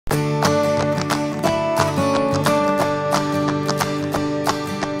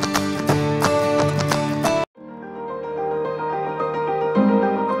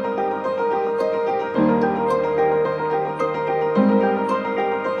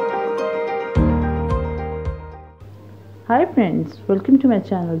Hi friends, welcome to my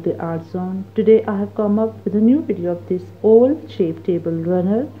channel The Art Zone. Today I have come up with a new video of this oval shape table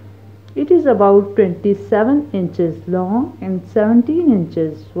runner. It is about 27 inches long and 17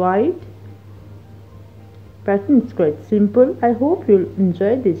 inches wide. Pattern is quite simple. I hope you'll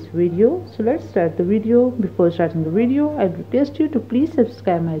enjoy this video. So let's start the video. Before starting the video, I request you to please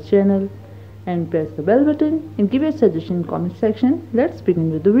subscribe my channel and press the bell button and give your suggestion in comment section. Let's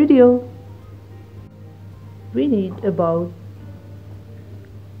begin with the video. We need about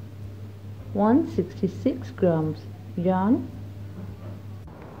 166 grams yarn,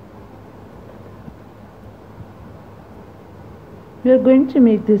 we are going to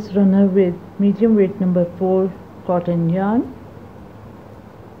make this runner with medium weight number 4 cotton yarn.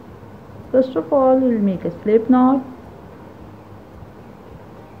 First of all, we will make a slip knot.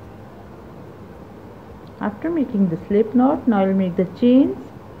 After making the slip knot, now we will make the chains.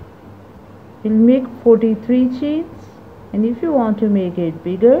 We will make 43 chains. And if you want to make it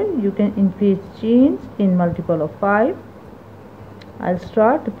bigger, you can increase chains in multiple of 5. I'll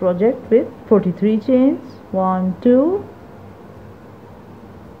start the project with 43 chains. 1, 2,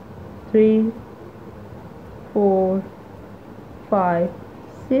 3, 4, 5,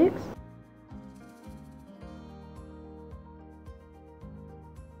 6.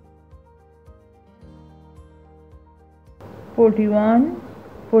 41,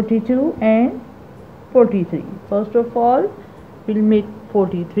 42 and 43. First of all, we'll make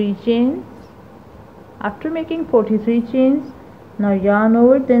 43 chains. After making 43 chains, now yarn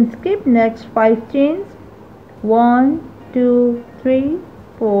over, then skip next 5 chains. 1, 2, 3,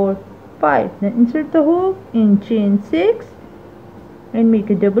 4, 5. Then insert the hook in chain 6 and make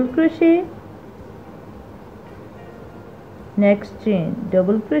a double crochet. Next chain,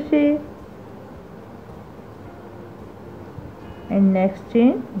 double crochet, and next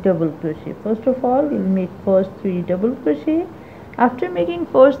chain, double crochet. First of all, we'll make first 3 double crochet. After making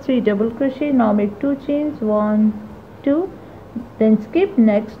first 3 double crochet, now make 2 chains. 1, 2, then skip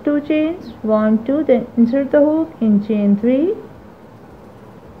next 2 chains. 1, 2, then insert the hook in chain 3,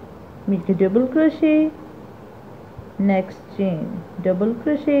 make a double crochet. Next chain, double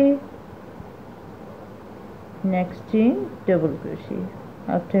crochet, next chain, double crochet.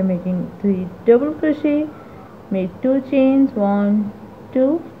 After making 3 double crochet, make 2 chains. 1,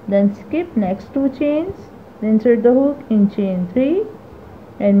 2, then skip next 2 chains, then insert the hook in chain 3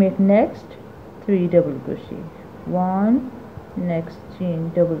 and make next 3 double crochet. 1, next chain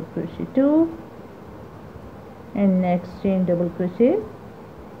double crochet 2, and next chain double crochet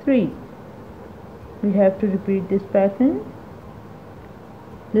 3. We have to repeat this pattern.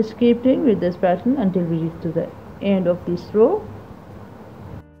 Let's keep doing with this pattern until we reach to the end of this row.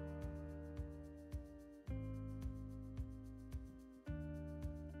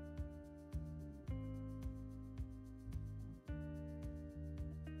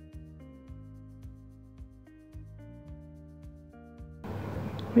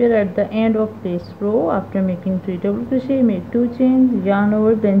 We are at the end of this row. After making 3 double crochet, make 2 chains, yarn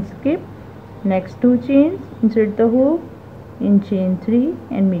over, then skip next 2 chains, insert the hook in chain 3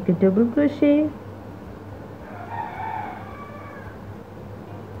 and make a double crochet.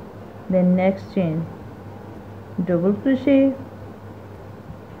 Then next chain, double crochet,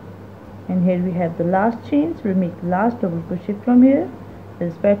 and here we have the last chains. We'll make last double crochet from here.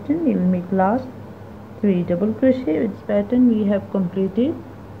 This pattern, we will make last 3 double crochet. With this pattern, we have completed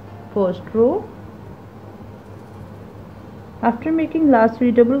first row. After making last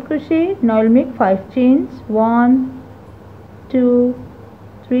 3 double crochet, now I'll make 5 chains. 1, 2,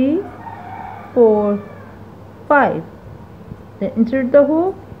 3, 4, 5. Then insert the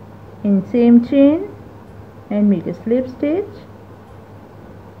hook in same chain and make a slip stitch.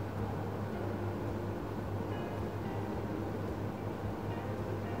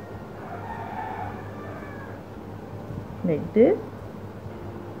 Like this.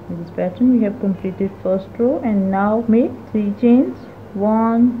 In this pattern, we have completed first row, and now make 3 chains.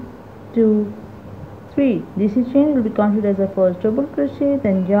 1, 2, 3. This chain will be counted as a first double crochet.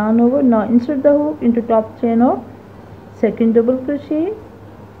 Then yarn over. Now insert the hook into top chain of second double crochet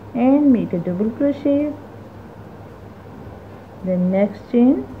and make a double crochet. Then next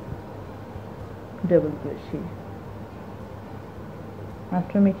chain, double crochet.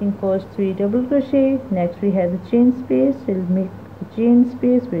 After making first 3 double crochet, next we have the chain space. We'll make the chain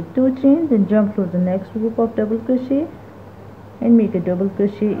space with 2 chains, then jump to the next group of double crochet and make a double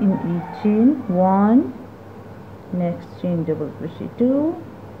crochet in each chain. 1, next chain double crochet 2,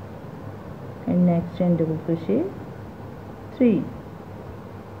 and next chain double crochet 3.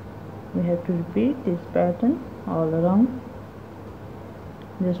 We have to repeat this pattern all around.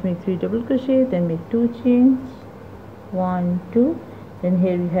 Just make 3 double crochet, then make 2 chains, 1 2. Then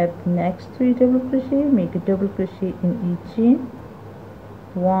here we have the next 3 double crochet. Make a double crochet in each chain.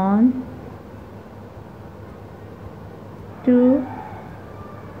 1 2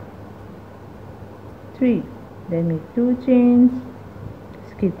 3. Then make 2 chains,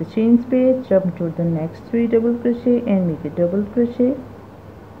 skip the chain space, jump to the next 3 double crochet and make a double crochet.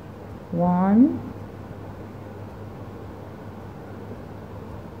 1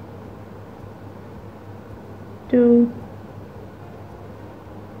 2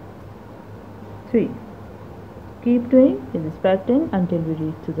 3. Keep doing in this pattern until we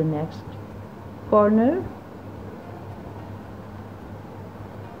reach to the next corner.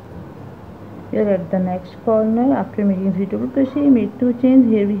 We are at the next corner. After making 3 double crochet, make 2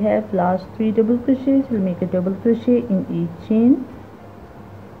 chains. Here we have last 3 double crochets. We'll make a double crochet in each chain.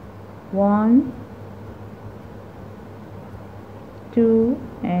 1 2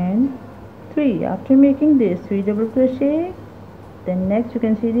 and 3. After making this 3 double crochet, then next you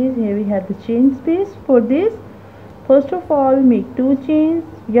can see this, here we have the chain space. For this, first of all make 2 chains,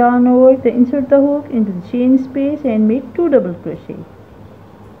 yarn over, then insert the hook into the chain space and make 2 double crochet.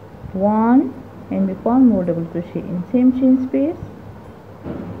 1 and make 1 more double crochet in same chain space.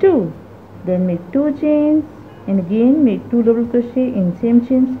 2. Then make 2 chains and again make 2 double crochet in same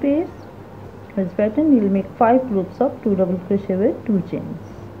chain space. For this pattern, we will make 5 groups of 2 double crochet with 2 chains.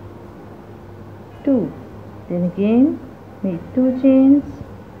 2. Then again make 2 chains,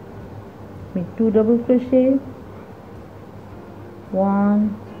 make 2 double crochet.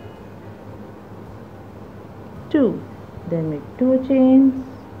 1 2. Then make 2 chains,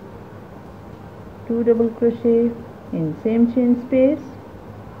 2 double crochet in same chain space.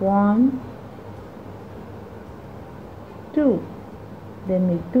 1 2. Then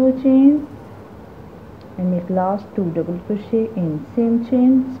make 2 chains and make last 2 double crochet in same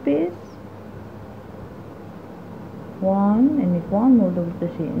chain space. 1 and make 1 more double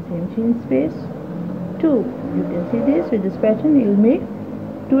crochet in same chain space. 2. You can see this with this pattern. You will make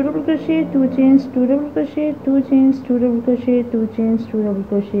 2 double crochet, 2 chains, 2 double crochet, 2 chains, 2 double crochet, 2 chains, 2 double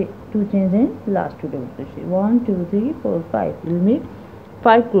crochet, 2 chains and last 2 double crochet. 1 2 3 4 5. You will make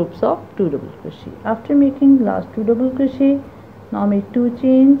 5 groups of 2 double crochet. After making last 2 double crochet, now make 2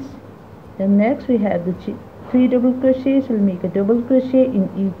 chains. Then next we have the 3 double crochets. We'll make a double crochet in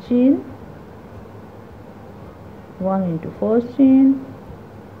each chain. 1 into first chain,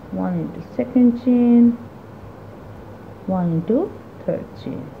 1 into second chain, 1 into third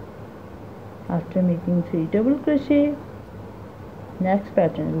chain. After making 3 double crochet, next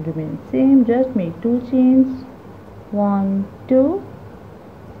pattern will remain same. Just make 2 chains, 1 2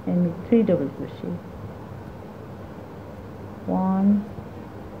 and make 3 double crochet. 1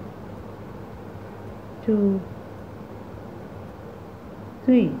 2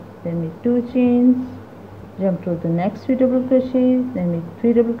 3. Then make 2 chains, jump to the next 3 double crochet, then make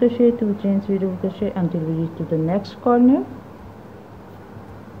 3 double crochet, 2 chains, 3 double crochet until we reach to the next corner.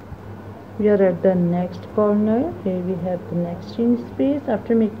 We are at the next corner. Here we have the next chain space.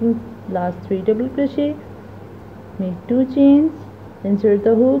 After making last 3 double crochet, make 2 chains, insert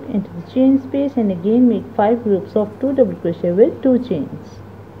the hook into the chain space and again make 5 groups of 2 double crochet with 2 chains.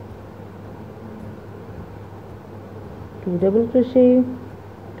 2 double crochet,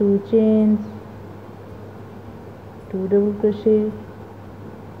 2 chains, 2 double crochet,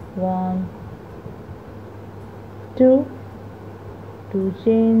 1 2, 2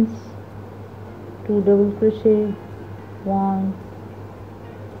 chains, 2 double crochet, 1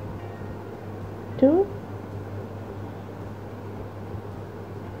 2,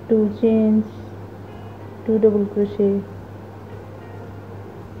 2 chains, 2 double crochet,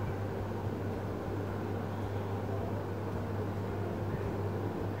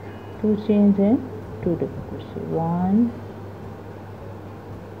 2 chains and 2 double crochet. 1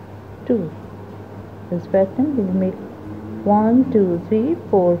 2. This pattern we will make 1 2 3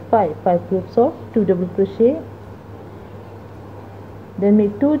 4 5 groups of 2 double crochet. Then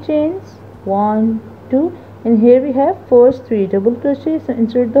make 2 chains, 1 2, and here we have first 3 double crochet. So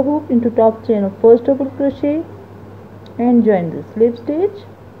insert the hook into top chain of first double crochet and join the slip stitch.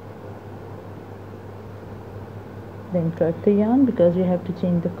 Then cut the yarn because you have to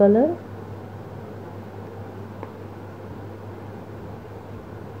change the color.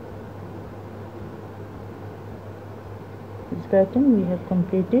 This pattern we have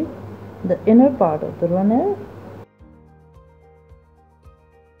completed the inner part of the runner.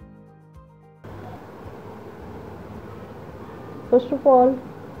 First of all,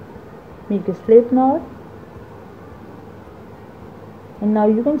 make a slip knot, and now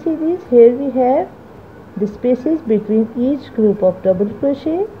you can see this. Here we have the spaces between each group of double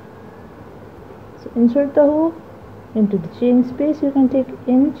crochet. So insert the hook into the chain space, you can take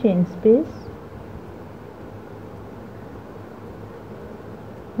in chain space.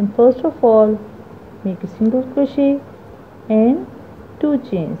 And first of all, make a single crochet and 2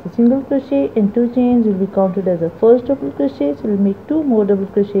 chains. The single crochet and 2 chains will be counted as a first double crochet, so we'll make 2 more double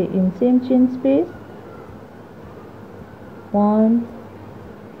crochet in same chain space. 1,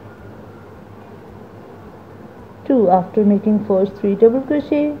 2. After making first 3 double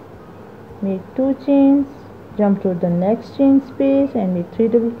crochet, make 2 chains, jump to the next chain space and make 3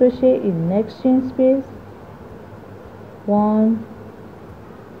 double crochet in next chain space. 1,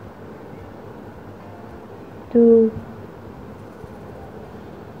 2,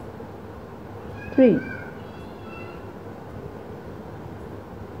 3.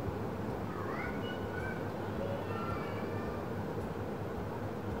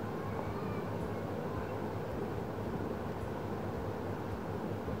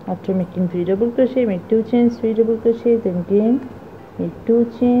 After making 3 double crochet, make 2 chains, 3 double crochet, then again make 2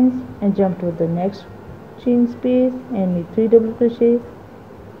 chains and jump to the next chain space and make 3 double crochet.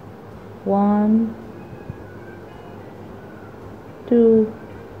 1, 2,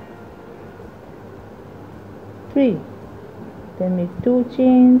 3. Then make 2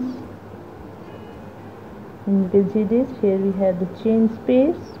 chains, and you can see this here we have the chain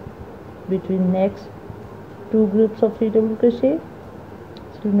space between next 2 groups of 3 double crochet.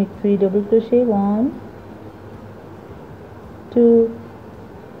 So we'll make 3 double crochet. 1, 2,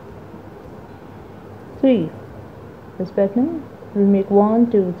 3. This pattern we'll make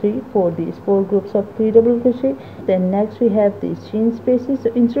 1, 2, 3, 4, these 4 groups of 3 double crochet. Then next we have these chain spaces,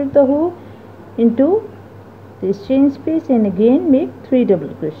 so insert the hook into this chain space and again make 3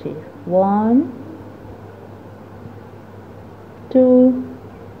 double crochet. 1, 2,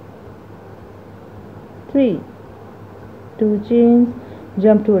 3. 2 chains,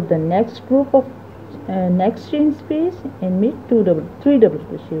 jump toward the next group of next chain space and make 3 double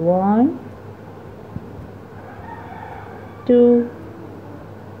crochet. 1, 2,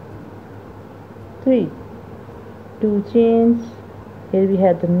 3. 2 chains. Here we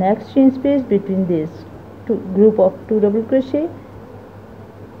have the next chain space between this group of 2 double crochet,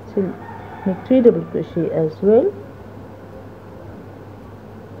 so make 3 double crochet as well.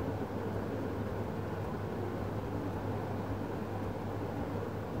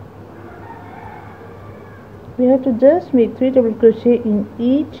 We have to just make 3 double crochet in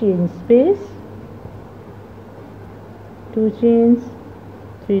each chain space. 2 chains,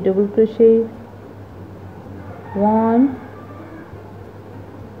 3 double crochet, 1,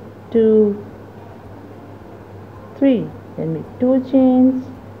 2, 3. Then make 2 chains,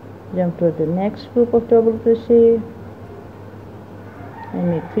 jump to the next group of double crochet and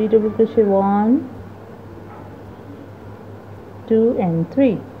make 3 double crochet. 1, 2 and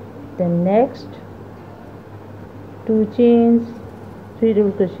 3. Then next 2 chains, 3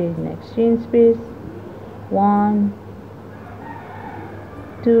 double crochet next chain space. 1,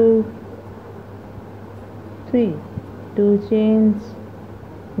 2, 3. 2 chains,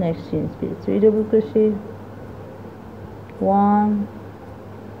 next chain space, 3 double crochet. 1,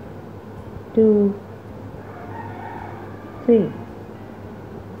 2, 3.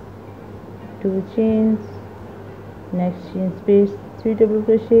 2 chains, next chain space, 3 double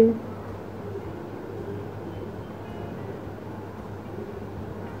crochet.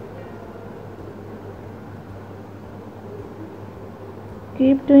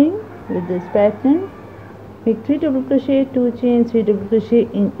 Keep doing with this pattern. Make 3 double crochet, 2 chains, 3 double crochet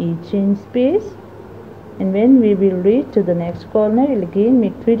in each chain space. And when we will reach to the next corner, we'll again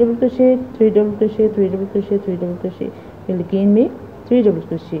make 3 double crochet, 3 double crochet, 3 double crochet, 3 double crochet. We'll again make 3 double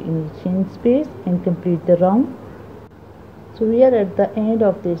crochet in each chain space and complete the round. So we are at the end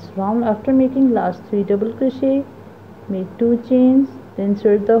of this round. After making last 3 double crochet, make 2 chains, then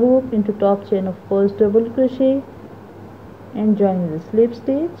insert the hook into top chain of first double crochet and join the slip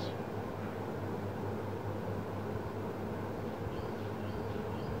stitch.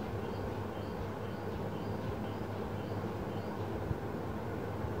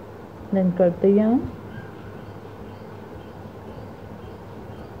 Then cut the yarn.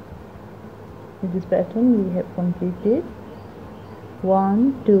 With this pattern we have completed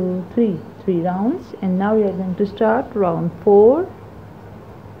 1, 2, 3, 3 rounds, and now we are going to start round 4.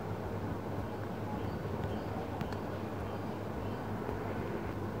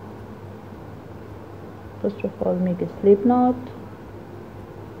 First of all, make a slip knot,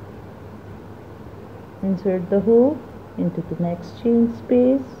 insert the hook into the next chain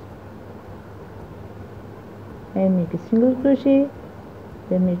space and make a single crochet,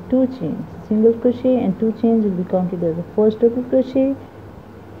 then make 2 chains. Single crochet and 2 chains will be counted as the first double crochet.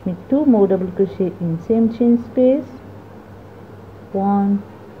 Make 2 more double crochet in same chain space 1,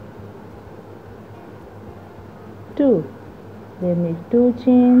 2, then make 2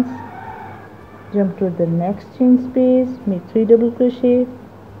 chains, jump to the next chain space, make 3 double crochet,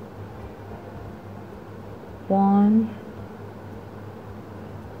 1,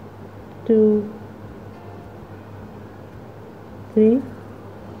 2, 3,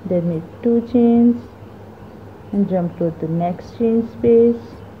 then make 2 chains and jump to the next chain space,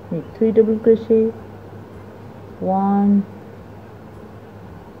 make 3 double crochet, 1,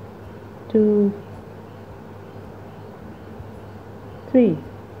 2, 3,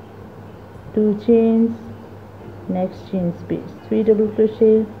 2 chains, next chain space, 3 double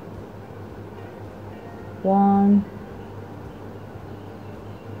crochet, 1,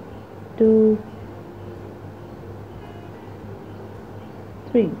 2,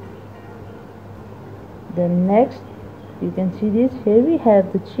 3. Then next you can see this, here we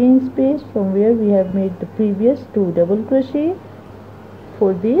have the chain space from where we have made the previous 2 double crochet.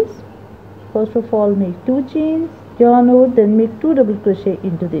 For this, first of all make 2 chains, yarn over, then make 2 double crochet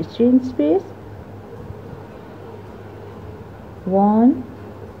into this chain space, 1,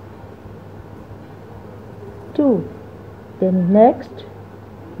 2, then next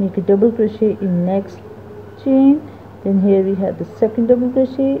make a double crochet in next chain, then here we have the second double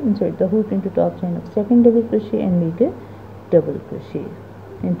crochet, insert the hook into top chain of second double crochet and make a double crochet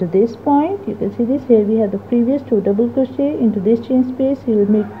into this point. You can see this, here we have the previous 2 double crochet into this chain space, you will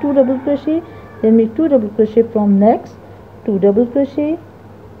make 2 double crochet, then make 2 double crochet from next 2 double crochet,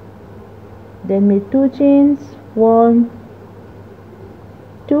 then make 2 chains, 1,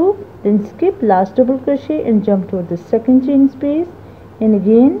 2, then skip last double crochet and jump toward the second chain space and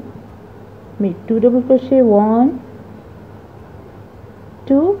again make 2 double crochet, 1,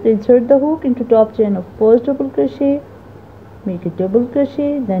 2, insert the hook into top chain of first double crochet, make a double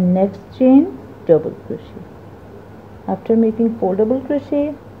crochet, then next chain double crochet. After making 4 double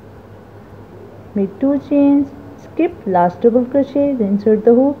crochet, make 2 chains, skip last double crochet, then insert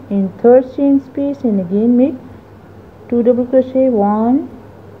the hook in third chain space and again make 2 double crochet, 1,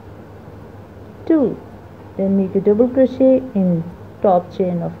 2, then make a double crochet in top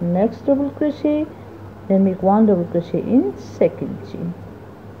chain of next double crochet, then make 1 double crochet in second chain.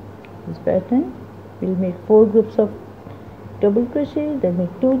 This pattern will make 4 groups of double crochet, then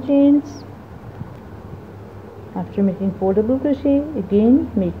make 2 chains. After making 4 double crochet,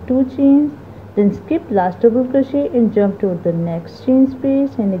 again make 2 chains, then skip last double crochet and jump to the next chain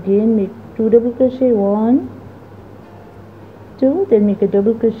space and again make 2 double crochet, 1, 2, then make a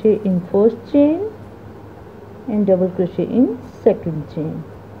double crochet in first chain and double crochet in second chain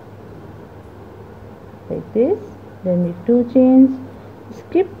like this, then make 2 chains,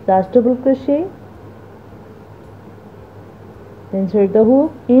 skip last double crochet, then insert the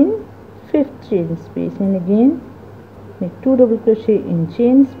hook in fifth chain space and again make 2 double crochet in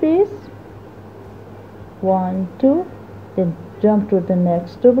chain space, 1, 2, then jump to the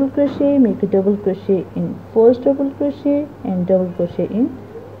next double crochet, make a double crochet in first double crochet and double crochet in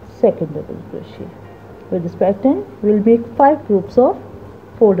second double crochet. With this pattern we will make 5 groups of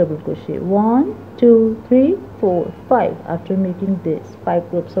 4 double crochet, 1, 2, 3, 4, 5. After making this 5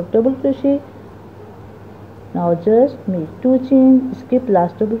 groups of double crochet, now just make 2 chains, skip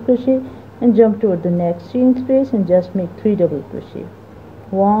last double crochet and jump toward the next chain space and just make 3 double crochet,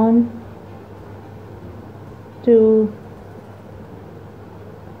 1, 2,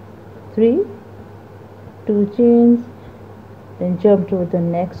 3, 2 chains, then jump toward the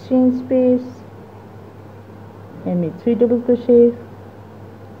next chain space and make 3 double crochet,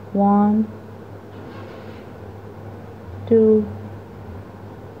 1, 2,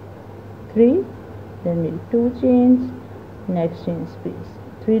 3, then make 2 chains, next chain space,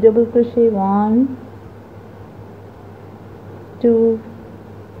 3 double crochet, 1, 2,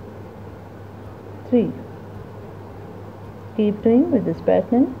 3. Keep doing with this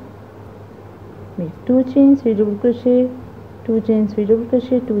pattern. Make 2 chains, 3 double crochet, 2 chains, 3 double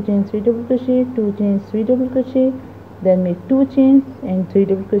crochet, 2 chains, 3 double crochet, 2 chains, 3 double crochet, then make 2 chains and 3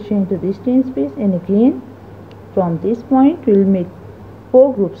 double crochet into this chain space and again from this point we will make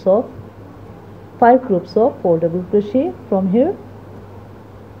 5 groups of 4 double crochet from here.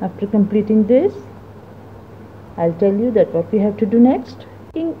 After completing this, I'll tell you that what we have to do next.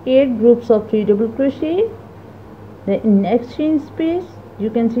 In 8 groups of 3 double crochet, then in next chain space you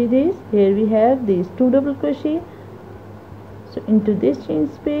can see this, here we have these 2 double crochet, so into this chain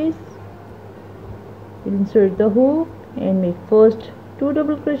space we'll insert the hook and make first 2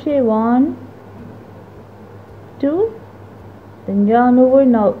 double crochet, 1, 2, then yarn over.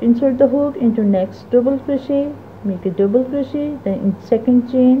 Now insert the hook into next double crochet, make a double crochet, then in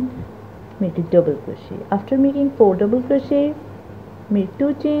second chain make a double crochet. After making 4 double crochet, make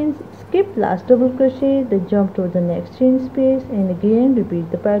 2 chains, skip last double crochet, then jump to the next chain space, and again repeat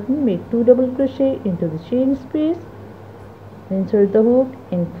the pattern. Make 2 double crochet into the chain space, insert the hook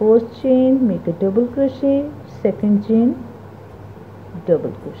in first chain, make a double crochet, second chain,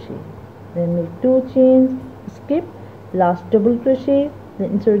 double crochet, then make 2 chains, skip last double crochet,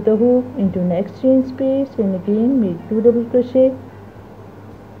 then insert the hook into next chain space, and again make 2 double crochet,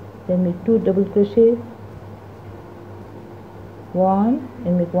 then make 2 double crochet, 1,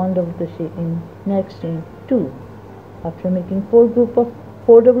 and make 1 double crochet in next chain, 2. After making 4 group of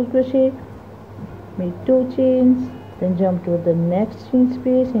 4 double crochet, make 2 chains, then jump to the next chain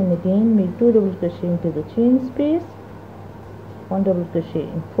space, and again make 2 double crochet into the chain space, 1 double crochet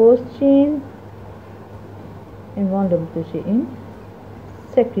in first chain, and 1 double crochet in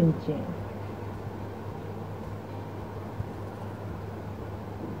second chain.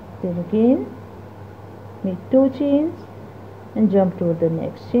 Then again make 2 chains and jump to the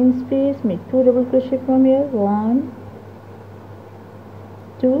next chain space, make 2 double crochet from here, 1,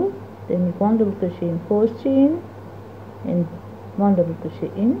 2, then make 1 double crochet in first chain and 1 double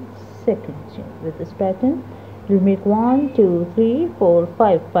crochet in second chain. With this pattern you'll make 1, 2, 3, 4,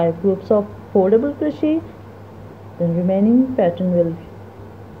 5 groups of 4 double crochet. Then remaining pattern will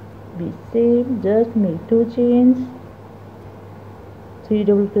be same, just make 2 chains, 3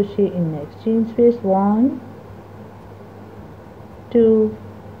 double crochet in next chain space, 1, 2,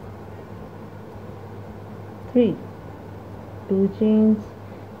 3, 2 chains,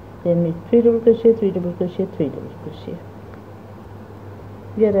 then make 3 double crochet, 3 double crochet, 3 double crochet.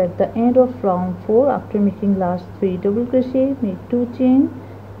 We are at the end of round 4. After making last 3 double crochet, make 2 chains,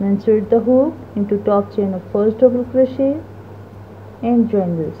 insert the hook into top chain of first double crochet and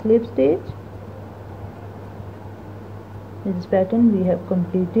join the slip stitch. In this pattern we have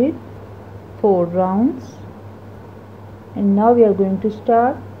completed 4 rounds, and now we are going to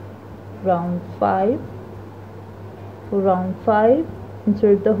start round 5. For round 5,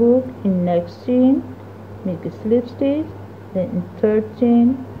 insert the hook in next chain, make a slip stitch, then in third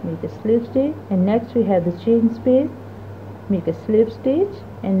chain make a slip stitch, and next we have the chain space, make a slip stitch,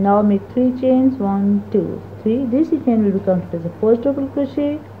 and now make 3 chains, 1, 2, 3. This chain will be counted as the first double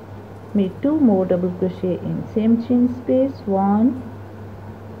crochet. Make 2 more double crochet in same chain space, 1,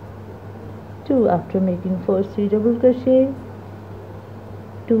 2. After making first 3 double crochet,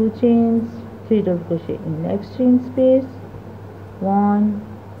 2 chains, 3 double crochet in next chain space, 1,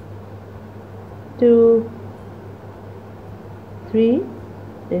 2, 3.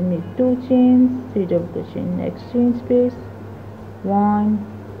 Then make 2 chains, 3 double crochet in next chain space, 1,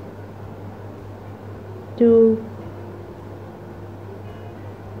 2,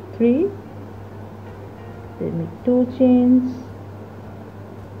 3. Then make 2 chains,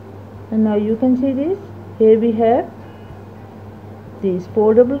 and now you can see this. Here we have these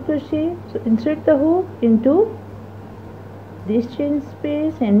 4 double crochet. So insert the hook into this chain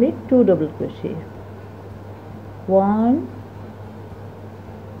space and make 2 double crochet, 1,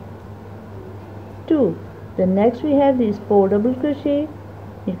 2. Then next we have these 4 double crochet.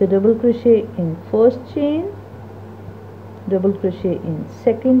 Make a double crochet in first chain, double crochet in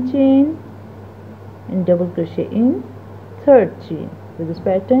second chain, and double crochet in third chain. With this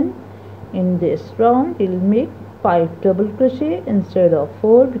pattern, in this round you'll make 5 double crochet instead of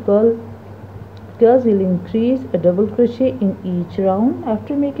 4 because you'll increase a double crochet in each round.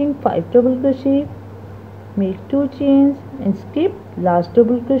 After making 5 double crochet, make 2 chains and skip last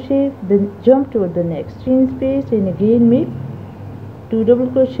double crochet, then jump toward the next chain space and again make 2 double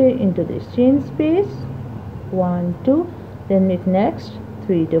crochet into this chain space, 1, 2. Then make next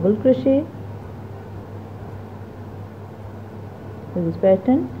 3 double crochet. With this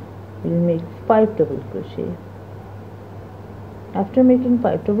pattern we will make 5 double crochet. After making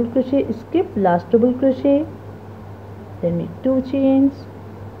 5 double crochet, skip last double crochet, then make 2 chains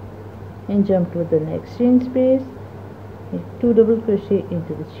and jump to the next chain space, make 2 double crochet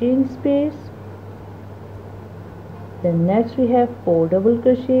into the chain space. Then next we have 4 double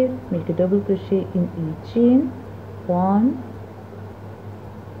crochet. Make a double crochet in each chain, 1,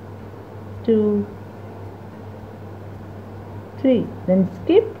 2, 3. Then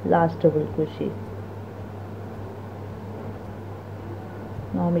skip last double crochet.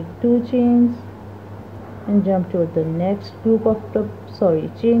 Now make 2 chains and jump to the next group of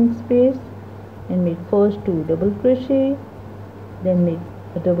chain space and make first 2 double crochet, then make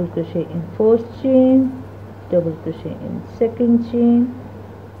a double crochet in first chain, double crochet in second chain,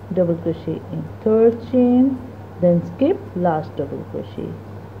 double crochet in third chain, then skip last double crochet.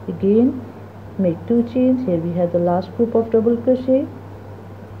 Again make 2 chains. Here we have the last group of double crochet,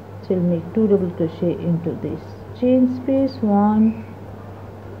 so we'll make 2 double crochet into this chain space, 1,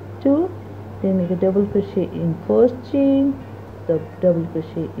 2, then make a double crochet in first chain, the double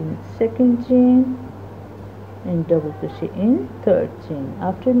crochet in second chain, and double crochet in third chain.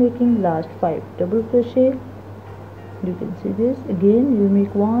 After making last 5 double crochet, you can see this again. You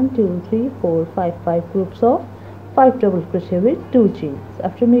make 1 2 3 4 5 groups of 5 double crochet with 2 chains.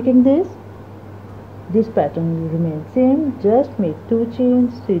 After making this pattern will remain same. Just make 2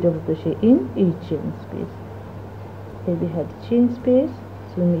 chains, 3 double crochet in each chain space. Here we have the chain space,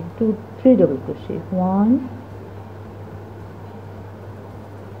 so we make 3 double crochet. 1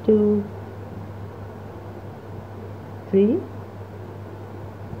 2 3,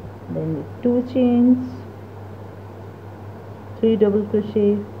 then make 2 chains, 3 double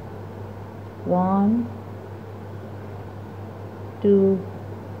crochet, 1 2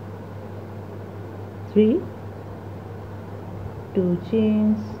 3, 2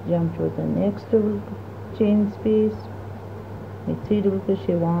 chains, jump to the next double chain space, make 3 double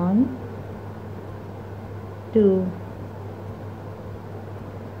crochet, 1 2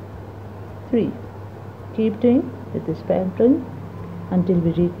 3. Keep doing with this pattern until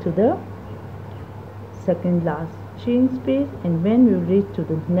we reach to the second last chain space, and when we reach to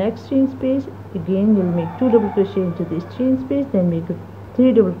the next chain space, again we'll make 2 double crochet into this chain space, then make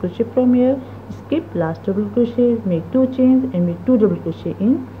 3 double crochet from here, skip last double crochet, make 2 chains and make 2 double crochet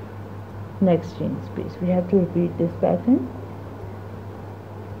in next chain space. We have to repeat this pattern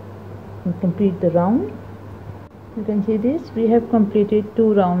and complete the round. You can see this, we have completed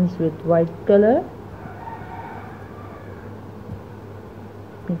 2 rounds with white color.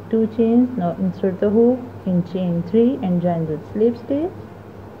 Make 2 chains. Now insert the hook in chain 3 and join the slip stitch.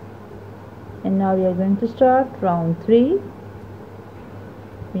 And now we are going to start round 3.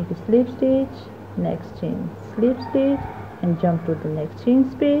 Make a slip stitch, next chain, slip stitch, and jump to the next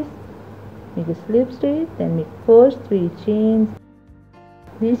chain space. Make a slip stitch, then make first 3 chains.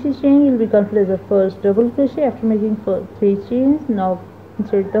 This chain will be considered as the first double crochet. After making 3 chains, now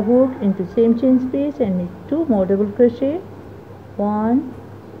insert the hook into same chain space and make 2 more double crochet. 1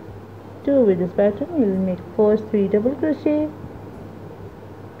 2. With this pattern you will make first 3 double crochet,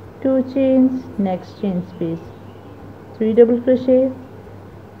 2 chains, next chain space, 3 double crochet,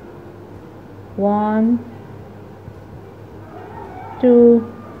 1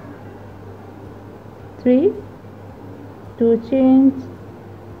 2 3, 2 chains,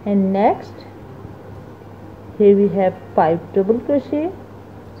 and next here we have 5 double crochet.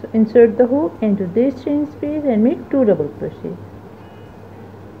 So insert the hook into this chain space and make 2 double crochet.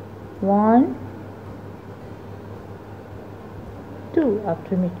 1 2.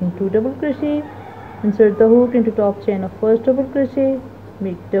 After making 2 double crochet, insert the hook into top chain of first double crochet,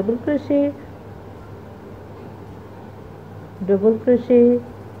 make double crochet, double crochet,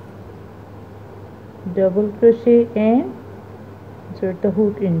 double crochet, and insert the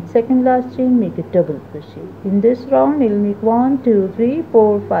hook in second last chain, make a double crochet. In this round you will make 1 2 3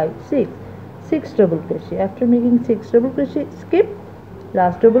 4 5 6 double crochet. After making 6 double crochet, skip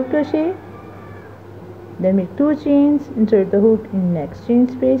last double crochet, then make 2 chains, insert the hook in next chain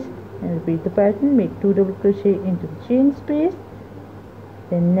space and repeat the pattern. Make 2 double crochet into the chain space,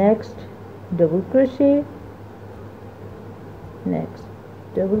 then next double crochet, next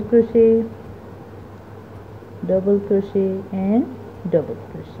double crochet, double crochet, and double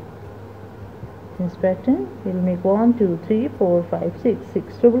crochet. This pattern we will make 1 2 3 4 5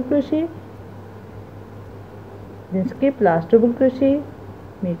 6 double crochet, then skip last double crochet,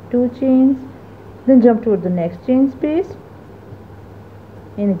 make 2 chains, then jump toward the next chain space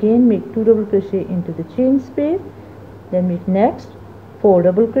and again make 2 double crochet into the chain space, then make next 4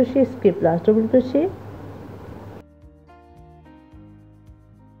 double crochet, skip last double crochet,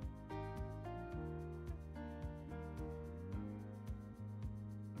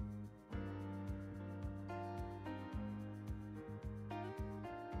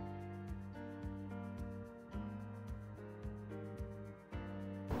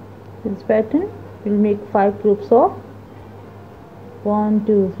 this pattern will make 5 groups of 1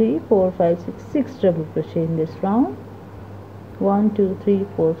 2 3 4 5 6 double crochet in this round. 1 2 3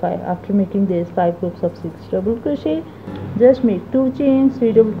 4 5. After making these 5 groups of 6 double crochet, just make 2 chains,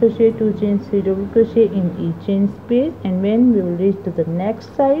 3 double crochet, 2 chains, 3 double crochet in each chain space, and when we will reach to the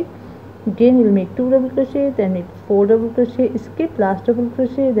next side, again we will make 2 double crochet, then make 4 double crochet, skip last double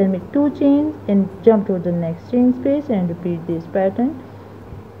crochet, then make 2 chains and jump to the next chain space and repeat this pattern.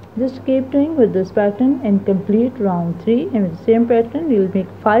 Just keep doing with this pattern and complete round 3, and with the same pattern we will make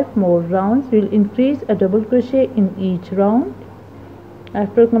 5 more rounds. We will increase a double crochet in each round.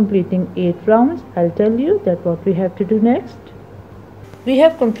 After completing 8 rounds, I'll tell you that what we have to do next. We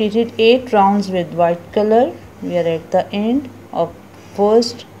have completed 8 rounds with white color. We are at the end of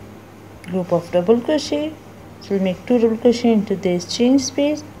first group of double crochet. So we'll make 2 double crochet into this chain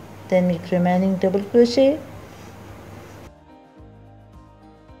space, then make remaining double crochet.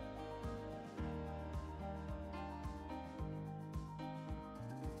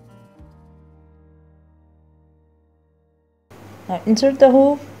 Now insert the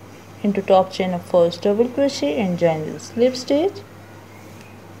hook into top chain of first double crochet and join the slip stitch.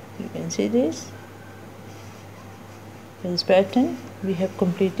 You can see this. In this pattern we have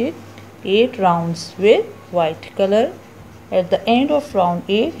completed 8 rounds with white color. At the end of round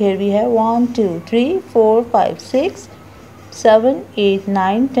 8, here we have 1 2 3 4 5 6 7 8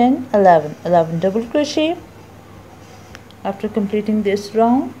 9 10 11 double crochet. After completing this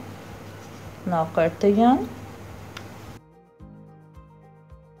round, now cut the yarn.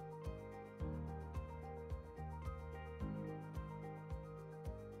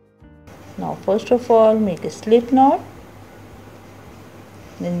 Now first of all make a slip knot.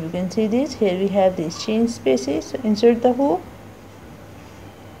 Then you can see this, here we have these chain spaces. So insert the hook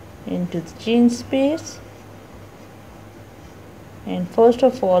into the chain space, and first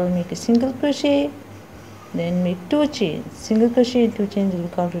of all make a single crochet, then make 2 chains. Single crochet and 2 chains will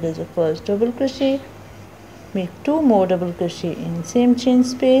be counted as the first double crochet. Make 2 more double crochet in same chain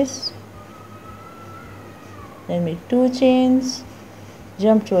space, then make 2 chains,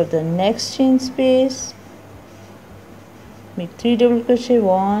 jump toward the next chain space, make 3 double crochet,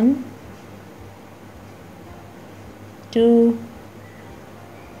 1 2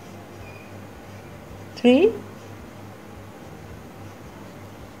 3,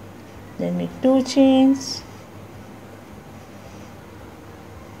 then make 2 chains,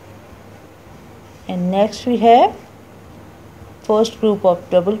 and next we have first group of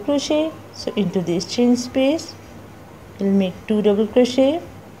double crochet. So into this chain space we'll make 2 double crochet,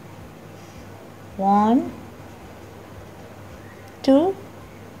 1 2,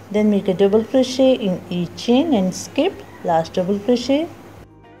 then make a double crochet in each chain and skip last double crochet.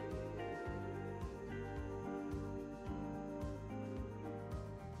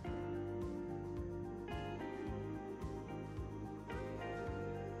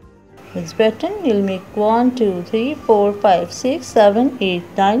 This pattern you'll make 1 2 3 4 5 6 7 8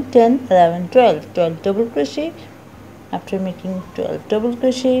 9 10 11 12 double crochet. After making 12 double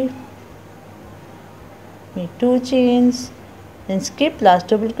crochet, make 2 chains, then skip last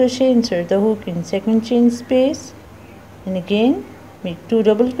double crochet, insert the hook in second chain space, and again make 2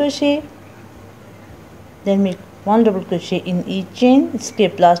 double crochet, then make 1 double crochet in each chain,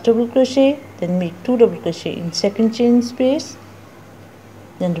 skip last double crochet, then make 2 double crochet in second chain space,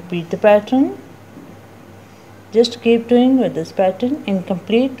 then repeat the pattern. Just keep doing with this pattern and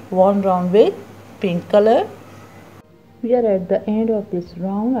complete one round with pink color. We are at the end of this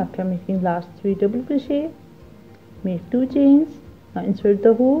round. After making last 3 double crochet, make 2 chains. Now insert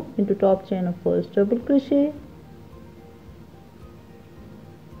the hook into top chain of first double crochet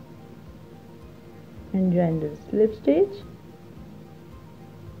and join the slip stitch,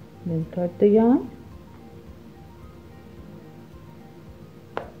 then cut the yarn.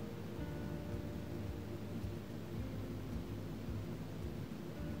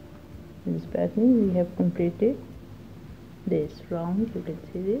 In this pattern we have completed this round, you can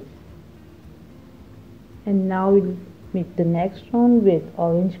see this, and now we'll make the next round with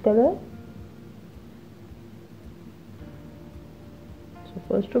orange color. So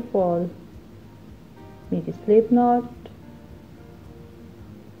first of all make a slip knot,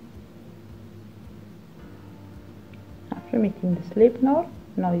 after making the slip knot,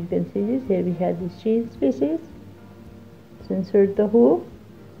 now you can see this, here we have these chain spaces. So insert the hook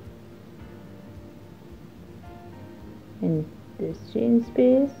in this chain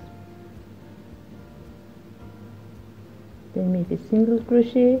space, then make a single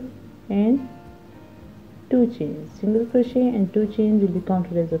crochet and 2 chains. Single crochet and 2 chains will be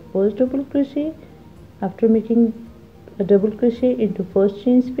counted as the first double crochet. After making a double crochet into first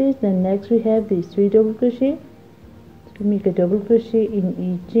chain space, then next we have these 3 double crochet. So make a double crochet in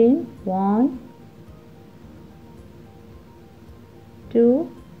each chain, 1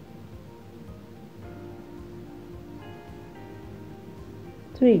 2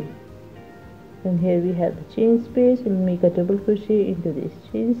 3. Then here we have the chain space. We'll make a double crochet into this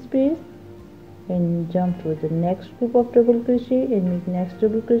chain space and jump to the next group of double crochet and make next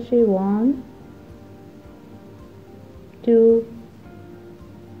double crochet, 1 2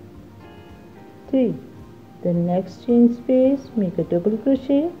 3. The next chain space make a double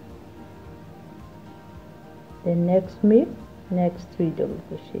crochet, then next make next 3 double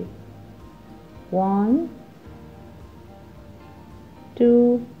crochet, 1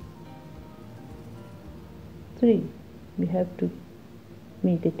 2 3. We have to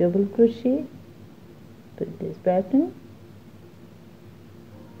make a double crochet with this pattern.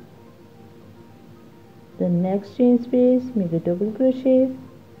 The next chain space, make a double crochet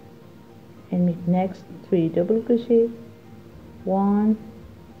and make next 3 double crochet. 1,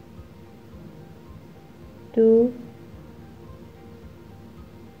 2,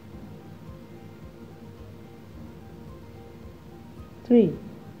 3.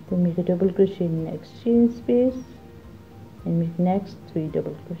 Then make a double crochet in next chain space and make next 3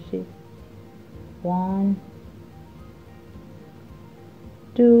 double crochet. 1,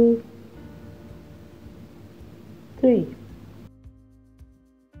 2, 3.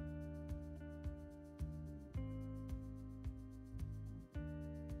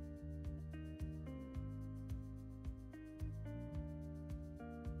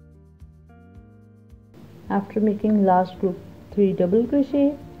 After making last group 3 double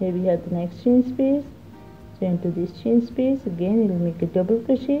crochet, here we have the next chain space. So into this chain space again we will make a double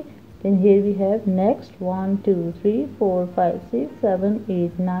crochet. Then here we have next 1, 2, 3, 4, 5, 6, 7,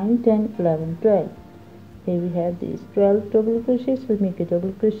 8, 9, 10, 11, 12. Here we have these 12 double crochets. We'll make a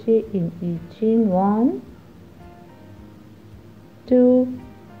double crochet in each chain. 1, 2,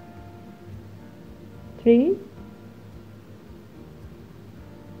 3,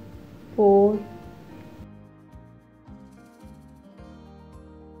 4,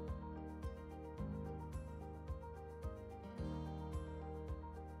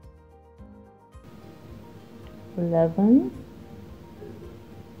 11.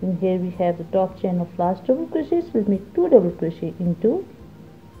 And here we have the top chain of last double crochets. We'll make 2 double crochet into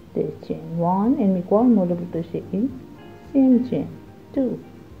this chain 1 and make 1 more double crochet in same chain 2.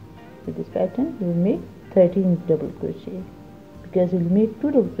 With this pattern we will make 13 double crochet because we will make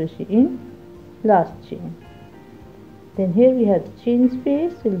 2 double crochet in last chain. Then here we have the chain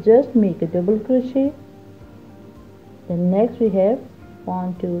space. We'll just make a double crochet. Then next we have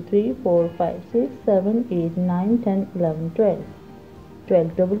 1, 2, 3, 4, 5, 6, 7, 8, 9, 10, 11, 12.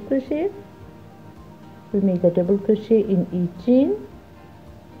 12 double crochet. We'll make a double crochet in each chain.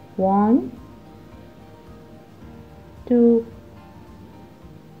 1, 2,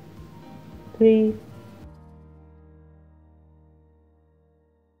 3,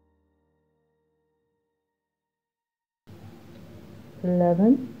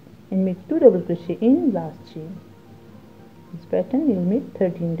 11 and make 2 double crochet in last chain. This pattern you will make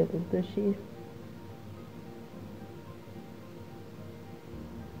 13 double crochet.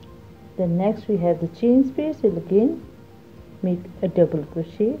 Then next we have the chain space. We'll again make a double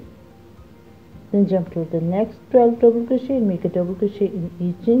crochet. Then jump to the next 12 double crochet and make a double crochet in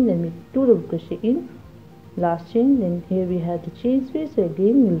each chain. Then make 2 double crochet in last chain. Then here we have the chain space. So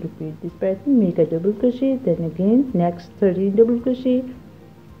again we'll repeat this pattern. Make a double crochet. Then again next 13 double crochet,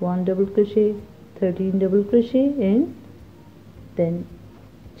 1 double crochet, 13 double crochet, and then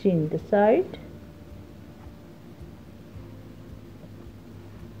chain the side.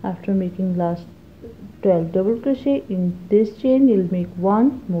 After making last 12 double crochet in this chain, you'll make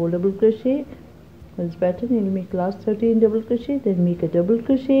 1 more double crochet. For this pattern you'll make last 13 double crochet, then make a double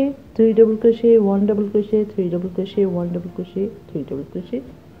crochet, 3 double crochet, 1 double crochet, 3 double crochet, 1 double crochet, 3 double crochet,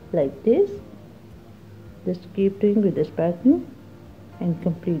 like this. Just keep doing with this pattern and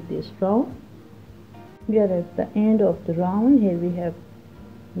complete this round. We are at the end of the round. Here we have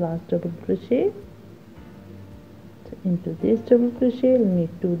last double crochet. So into this double crochet we'll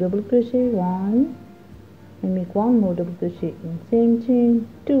make 2 double crochet, 1 and make 1 more double crochet in same chain,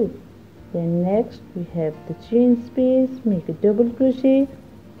 2. Then next we have the chain space, make a double crochet.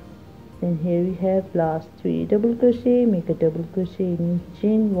 Then here we have last 3 double crochet, make a double crochet in each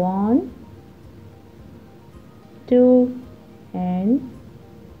chain, 1, 2 and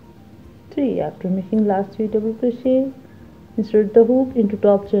 3. After making last 3 double crochet, insert the hook into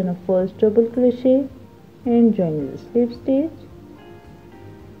top chain of first double crochet and join the slip stitch.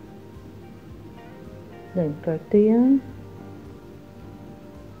 Then cut the yarn.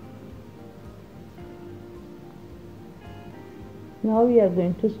 Now we are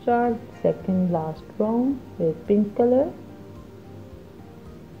going to start second last round with pink color.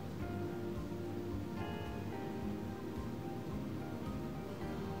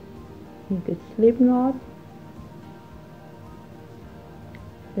 Make a slip knot,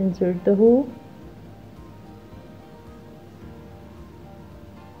 insert the hook,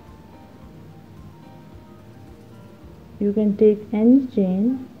 you can take any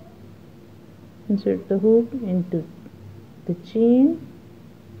chain, insert the hook into the chain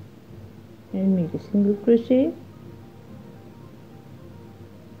and make a single crochet,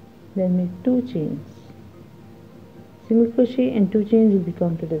 then make 2 chains. Single crochet and 2 chains will be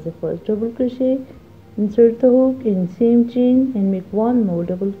counted as the first double crochet. insert the hook in same chain and make one more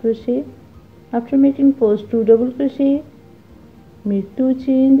double crochet. After making first 2 double crochet, make 2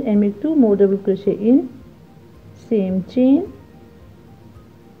 chains and make 2 more double crochet in same chain.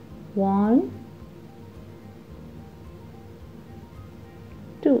 1,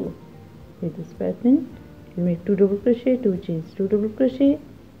 2. With this pattern, you make 2 double crochet, 2 chains, 2 double crochet,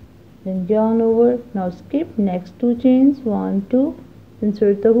 then yarn over. Now skip next 2 chains, 1, 2,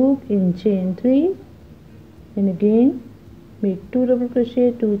 insert the hook in chain 3, and again make 2 double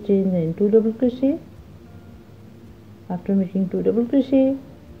crochet, 2 chains and 2 double crochet. After making 2 double crochet,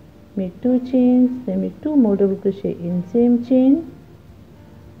 make 2 chains, then make 2 more double crochet in same chain.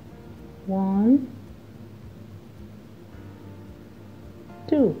 1,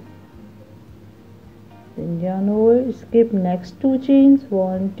 2. Then yarn over, skip next 2 chains,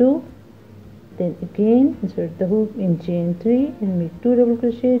 1, 2, then again insert the hook in chain 3 and make 2 double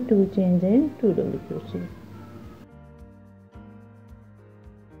crochet, 2 chains and 2 double crochet.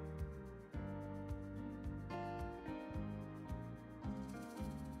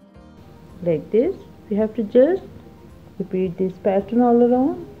 Like this, you have to just repeat this pattern all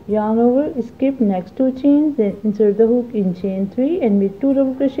around. Yarn over, skip next 2 chains, then insert the hook in chain 3 and make 2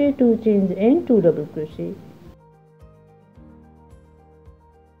 double crochet, 2 chains and 2 double crochet.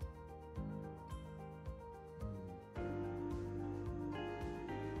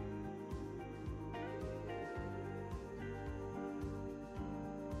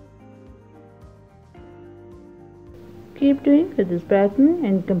 Keep doing with this pattern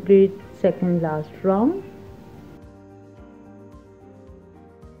and complete second last round.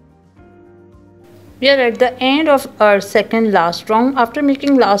 We are at the end of our second last round. After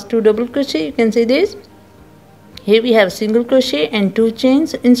making last 2 double crochet, you can see this. Here we have single crochet and 2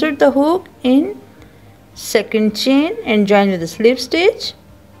 chains. Insert the hook in second chain and join with the slip stitch.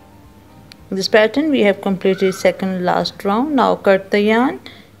 In this pattern we have completed second last round. Now cut the yarn.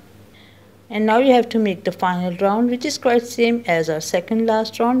 And now you have to make the final round, which is quite same as our second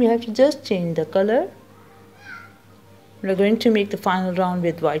last round. We have to just change the color. We are going to make the final round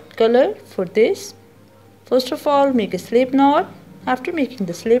with white color. For this, first of all, make a slip knot. After making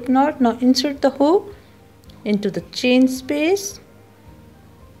the slip knot, now insert the hook into the chain space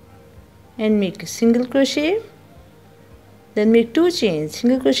and make a single crochet. Then make 2 chains.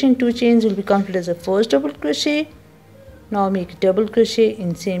 Single crochet and 2 chains will be counted as a first double crochet. Now make a double crochet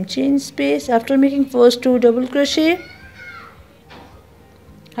in same chain space. After making first 2 double crochet,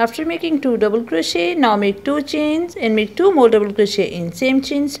 now make 2 chains and make 2 more double crochet in same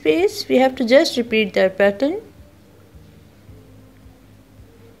chain space. We have to just repeat that pattern.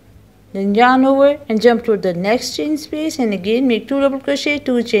 Then yarn over and jump to the next chain space and again make 2 double crochet,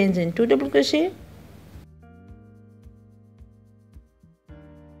 2 chains and 2 double crochet.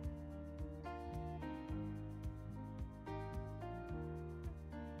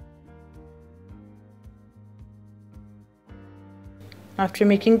 After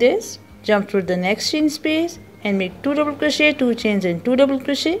making this, jump to the next chain space and make 2 double crochet, 2 chains and 2 double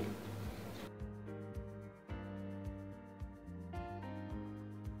crochet.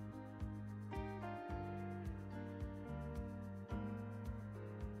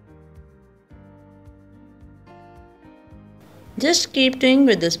 Just keep doing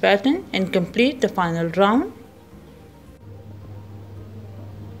with this pattern and complete the final round.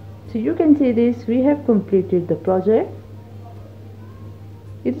 So you can see this, we have completed the project.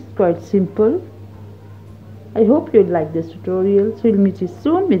 It is quite simple. I hope you like this tutorial. So we'll meet you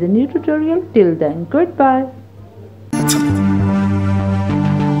soon with a new tutorial. Till then, goodbye.